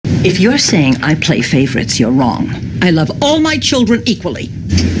If you're saying I play favorites, you're wrong. I love all my children equally.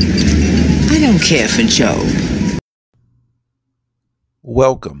 I don't care for Joe.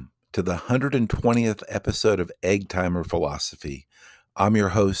 Welcome to the 120th episode of Egg Timer Philosophy. I'm your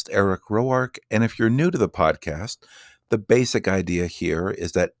host, Eric Roark, and if you're new to the podcast, the basic idea here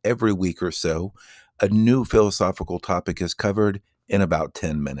is that every week or so, a new philosophical topic is covered in about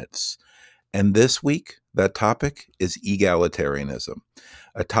 10 minutes. And this week, that topic is egalitarianism,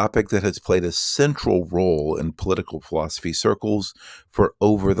 a topic that has played a central role in political philosophy circles for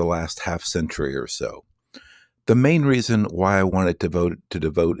over the last half century or so. The main reason why I wanted to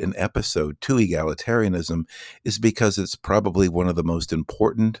devote an episode to egalitarianism is because it's probably one of the most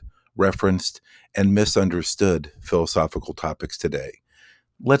important, referenced, and misunderstood philosophical topics today.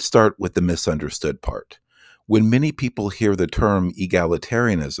 Let's start with the misunderstood part. When many people hear the term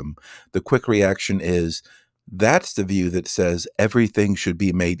egalitarianism, the quick reaction is, that's the view that says everything should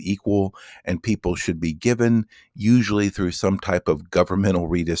be made equal and people should be given, usually through some type of governmental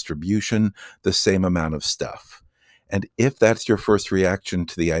redistribution, the same amount of stuff. And if that's your first reaction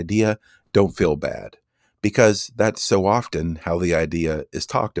to the idea, don't feel bad, because that's so often how the idea is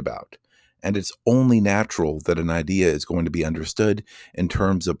talked about. And it's only natural that an idea is going to be understood in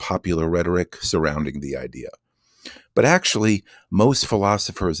terms of popular rhetoric surrounding the idea. But actually, most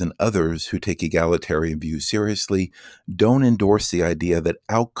philosophers and others who take egalitarian views seriously don't endorse the idea that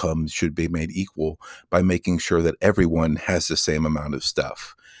outcomes should be made equal by making sure that everyone has the same amount of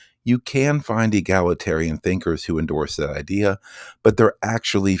stuff. You can find egalitarian thinkers who endorse that idea, but they're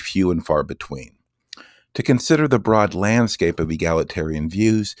actually few and far between. To consider the broad landscape of egalitarian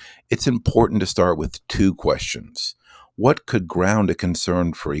views, it's important to start with two questions. What could ground a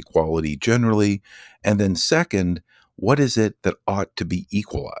concern for equality generally? And then second, what is it that ought to be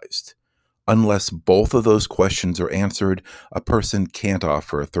equalized? Unless both of those questions are answered, a person can't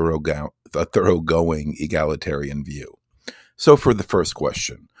offer a thoroughgoing egalitarian view. So for the first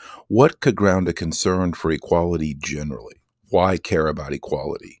question, what could ground a concern for equality generally? Why care about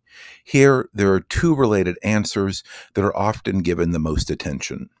equality? Here, there are two related answers that are often given the most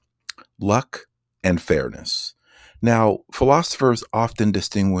attention: luck and fairness. Now, philosophers often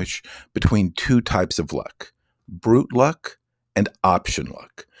distinguish between two types of luck: brute luck and option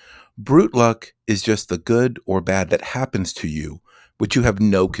luck. Brute luck is just the good or bad that happens to you, which you have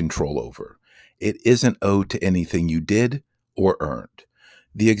no control over. It isn't owed to anything you did or earned.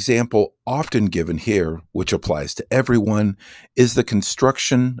 The example often given here, which applies to everyone, is the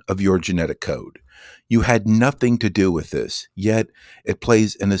construction of your genetic code. You had nothing to do with this, yet it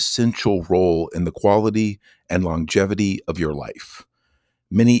plays an essential role in the quality and longevity of your life.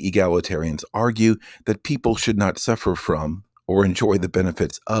 Many egalitarians argue that people should not suffer from or enjoy the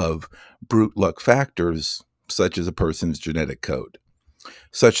benefits of brute luck factors, such as a person's genetic code.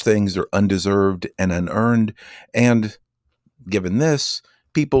 Such things are undeserved and unearned, and given this,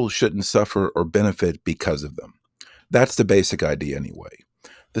 people shouldn't suffer or benefit because of them. That's the basic idea anyway.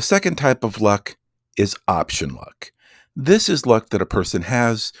 The second type of luck is option luck. This is luck that a person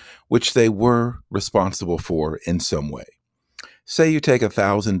has, which they were responsible for in some way. Say you take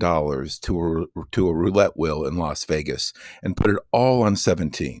 $1,000 to a roulette wheel in Las Vegas and put it all on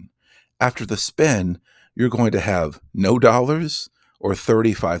 17. After the spin, you're going to have no dollars or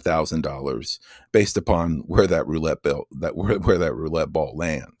 $35,000 based upon where that roulette ball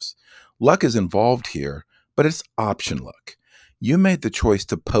lands. Luck is involved here, but it's option luck. You made the choice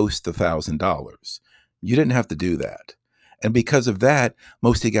to post the $1,000. You didn't have to do that. And because of that,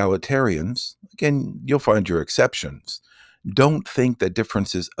 most egalitarians, again, you'll find your exceptions, don't think that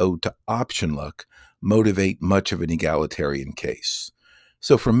differences owed to option luck motivate much of an egalitarian case.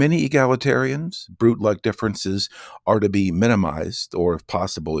 So for many egalitarians, brute luck differences are to be minimized or, if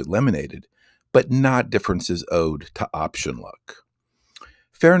possible, eliminated, but not differences owed to option luck.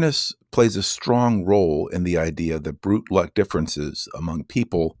 Fairness plays a strong role in the idea that brute luck differences among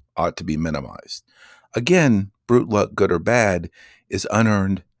people ought to be minimized. Again, brute luck, good or bad, is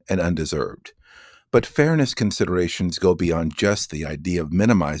unearned and undeserved. But fairness considerations go beyond just the idea of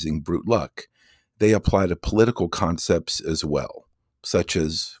minimizing brute luck. They apply to political concepts as well, such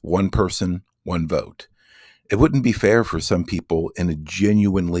as one person, one vote. It wouldn't be fair for some people in a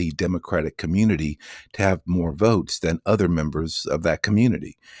genuinely democratic community to have more votes than other members of that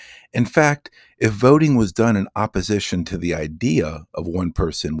community. In fact, if voting was done in opposition to the idea of one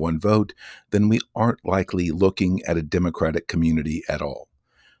person, one vote, then we aren't likely looking at a democratic community at all.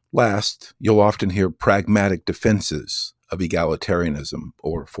 Last, you'll often hear pragmatic defenses of egalitarianism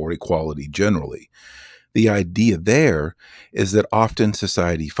or for equality generally. The idea there is that often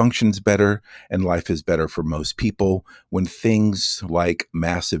society functions better and life is better for most people when things like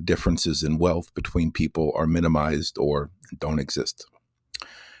massive differences in wealth between people are minimized or don't exist.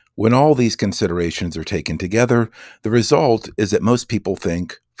 When all these considerations are taken together, the result is that most people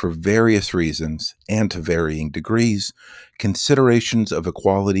think, for various reasons and to varying degrees, considerations of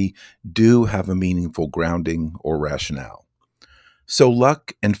equality do have a meaningful grounding or rationale. So,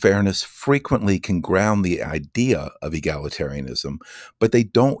 luck and fairness frequently can ground the idea of egalitarianism, but they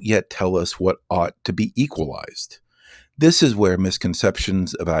don't yet tell us what ought to be equalized. This is where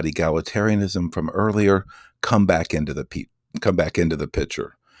misconceptions about egalitarianism from earlier come back into the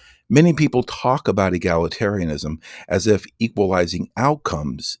picture. Many people talk about egalitarianism as if equalizing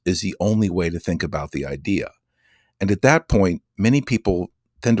outcomes is the only way to think about the idea. And at that point, many people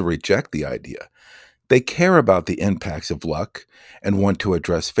tend to reject the idea. They care about the impacts of luck and want to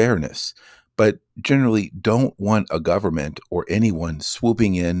address fairness, but generally don't want a government or anyone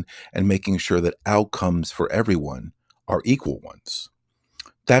swooping in and making sure that outcomes for everyone are equal ones.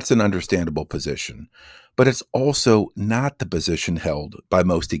 That's an understandable position, but it's also not the position held by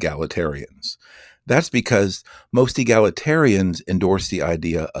most egalitarians. That's because most egalitarians endorse the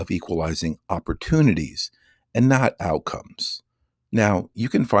idea of equalizing opportunities and not outcomes. Now, you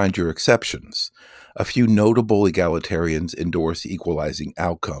can find your exceptions. A few notable egalitarians endorse equalizing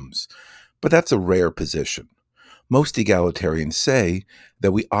outcomes, but that's a rare position. Most egalitarians say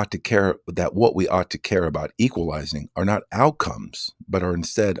that what we ought to care about equalizing are not outcomes, but are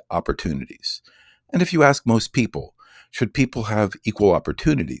instead opportunities. And if you ask most people, should people have equal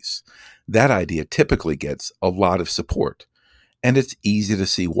opportunities? That idea typically gets a lot of support, and it's easy to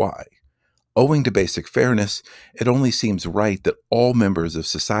see why. Owing to basic fairness, it only seems right that all members of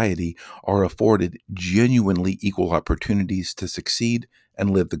society are afforded genuinely equal opportunities to succeed and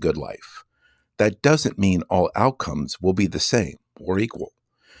live the good life. That doesn't mean all outcomes will be the same or equal.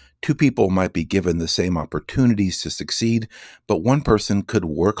 Two people might be given the same opportunities to succeed, but one person could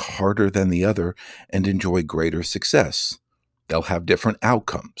work harder than the other and enjoy greater success. They'll have different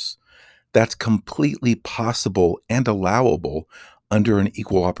outcomes. That's completely possible and allowable under an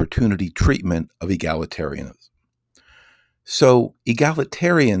equal opportunity treatment of egalitarianism. So,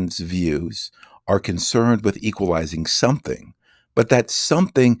 egalitarians' views are concerned with equalizing something, but that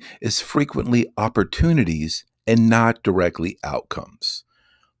something is frequently opportunities and not directly outcomes.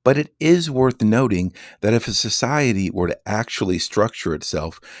 But it is worth noting that if a society were to actually structure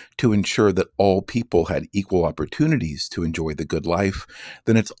itself to ensure that all people had equal opportunities to enjoy the good life,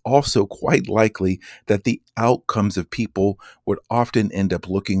 then it's also quite likely that the outcomes of people would often end up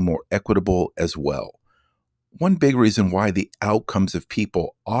looking more equitable as well. One big reason why the outcomes of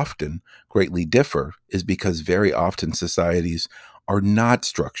people often greatly differ is because very often societies are not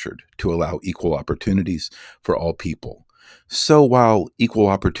structured to allow equal opportunities for all people. So while equal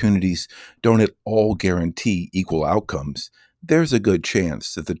opportunities don't at all guarantee equal outcomes, there's a good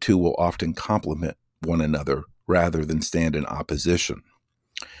chance that the two will often complement one another rather than stand in opposition.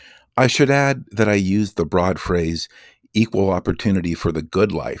 I should add that I use the broad phrase equal opportunity for the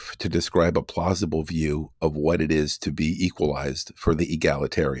good life to describe a plausible view of what it is to be equalized for the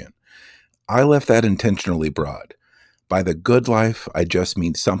egalitarian. I left that intentionally broad. By the good life, I just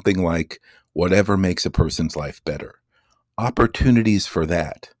mean something like whatever makes a person's life better. Opportunities for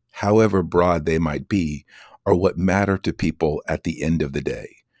that, however broad they might be, are what matter to people at the end of the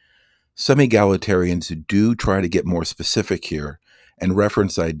day. Some egalitarians do try to get more specific here and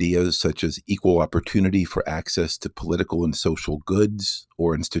reference ideas such as equal opportunity for access to political and social goods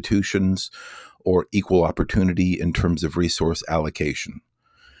or institutions, or equal opportunity in terms of resource allocation.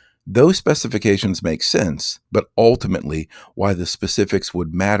 Those specifications make sense, but ultimately, why the specifics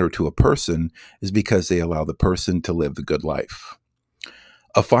would matter to a person is because they allow the person to live the good life.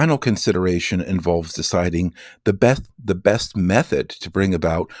 A final consideration involves deciding the best method to bring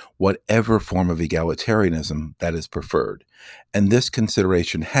about whatever form of egalitarianism that is preferred. And this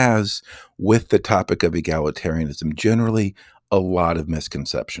consideration has, with the topic of egalitarianism generally, a lot of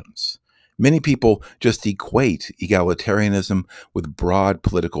misconceptions. Many people just equate egalitarianism with broad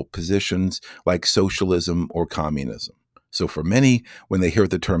political positions like socialism or communism. So for many, when they hear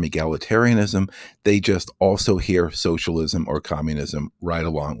the term egalitarianism, they just also hear socialism or communism right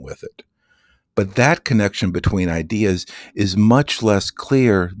along with it. But that connection between ideas is much less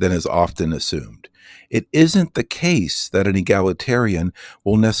clear than is often assumed. It isn't the case that an egalitarian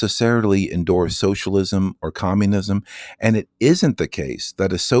will necessarily endorse socialism or communism, and it isn't the case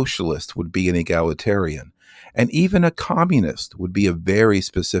that a socialist would be an egalitarian, and even a communist would be a very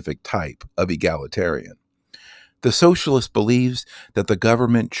specific type of egalitarian. The socialist believes that the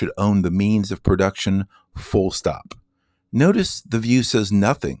government should own the means of production, full stop. Notice the view says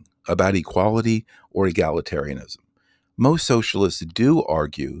nothing about equality or egalitarianism. Most socialists do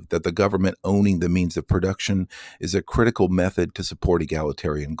argue that the government owning the means of production is a critical method to support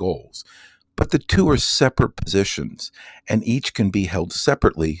egalitarian goals. But the two are separate positions, and each can be held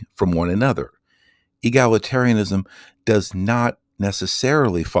separately from one another. Egalitarianism does not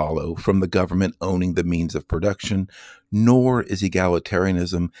necessarily follow from the government owning the means of production, nor is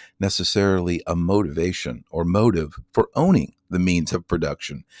egalitarianism necessarily a motivation or motive for owning the means of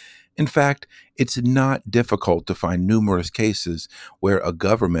production. In fact, it's not difficult to find numerous cases where a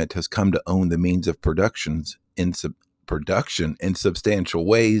government has come to own the means of production in substantial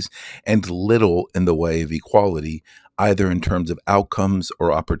ways and little in the way of equality, either in terms of outcomes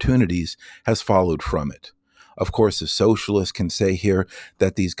or opportunities, has followed from it. Of course, a socialist can say here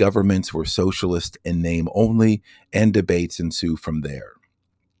that these governments were socialist in name only, and debates ensue from there.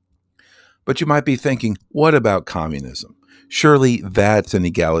 But you might be thinking, what about communism? Surely that's an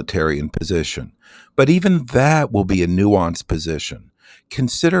egalitarian position. But even that will be a nuanced position.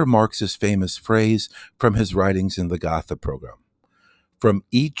 Consider Marx's famous phrase from his writings in the Gotha program: from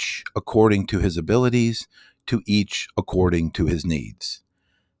each according to his abilities, to each according to his needs.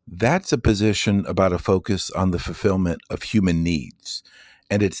 That's a position about a focus on the fulfillment of human needs.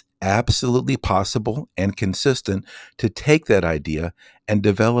 And it's absolutely possible and consistent to take that idea and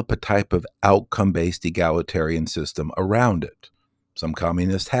develop a type of outcome-based egalitarian system around it. Some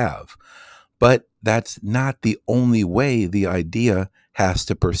communists have. But that's not the only way the idea has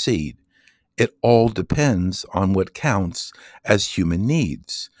to proceed. It all depends on what counts as human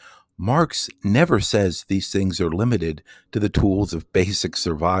needs. Marx never says these things are limited to the tools of basic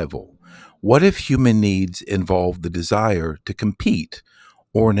survival. What if human needs involve the desire to compete,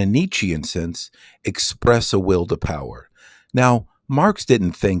 or in a Nietzschean sense, express a will to power? Now, Marx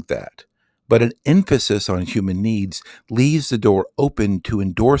didn't think that, but an emphasis on human needs leaves the door open to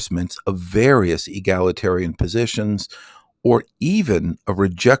endorsements of various egalitarian positions, or even a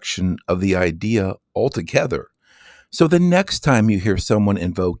rejection of the idea altogether. So the next time you hear someone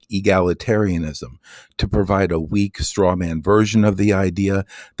invoke egalitarianism to provide a weak straw man version of the idea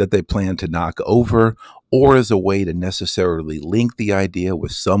that they plan to knock over, or as a way to necessarily link the idea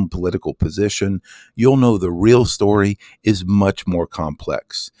with some political position, you'll know the real story is much more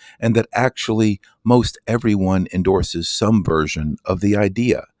complex, and that actually most everyone endorses some version of the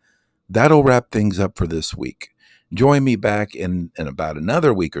idea. That'll wrap things up for this week. Join me back in about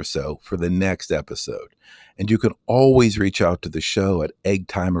another week or so for the next episode. And you can always reach out to the show at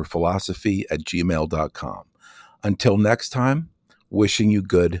eggtimerphilosophy@gmail.com. Until next time, wishing you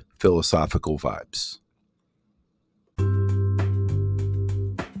good philosophical vibes.